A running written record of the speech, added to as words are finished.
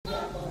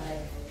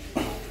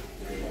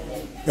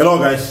Hello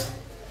guys,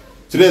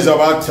 today is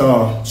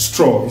about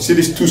straw. You see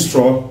these two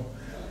straw?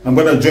 I'm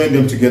going to join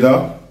them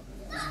together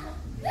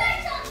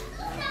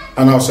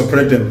and I'll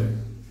separate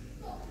them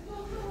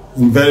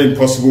in a very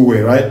impossible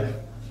way, right?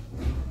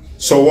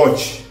 So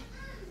watch,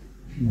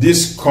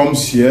 this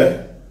comes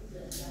here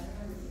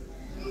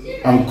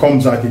and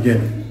comes back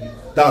again.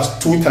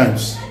 That's 2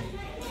 times.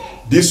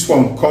 This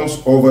one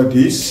comes over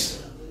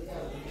this,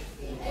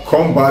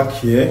 come back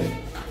here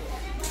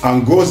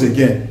and goes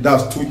again.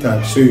 That's 2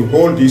 times. So you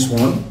hold this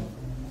one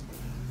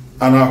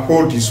and I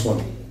hold this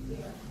one.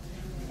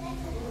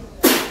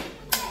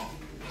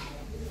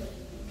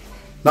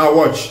 Now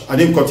watch, I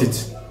didn't cut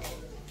it.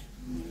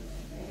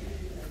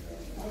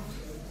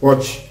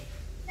 Watch.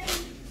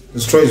 The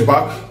straw is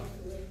back.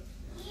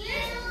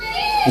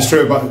 The straw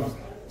is back.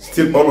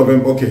 Still all of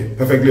them okay,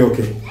 perfectly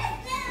okay.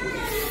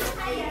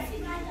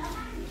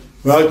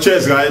 Well,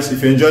 cheers guys.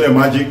 If you enjoy the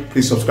magic,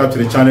 please subscribe to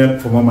the channel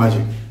for more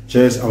magic.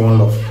 Cheers, I want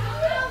love.